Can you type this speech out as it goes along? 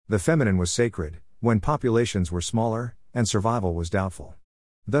The feminine was sacred, when populations were smaller, and survival was doubtful.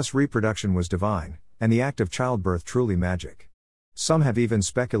 Thus reproduction was divine, and the act of childbirth truly magic. Some have even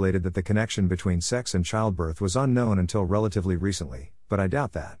speculated that the connection between sex and childbirth was unknown until relatively recently, but I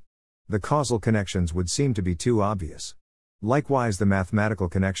doubt that. The causal connections would seem to be too obvious. Likewise, the mathematical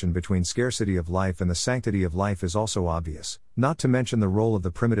connection between scarcity of life and the sanctity of life is also obvious, not to mention the role of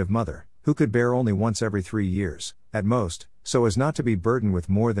the primitive mother, who could bear only once every 3 years, at most, so as not to be burdened with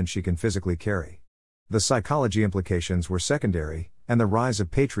more than she can physically carry. The psychology implications were secondary, and the rise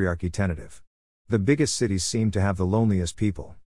of patriarchy tentative. The biggest cities seemed to have the loneliest people.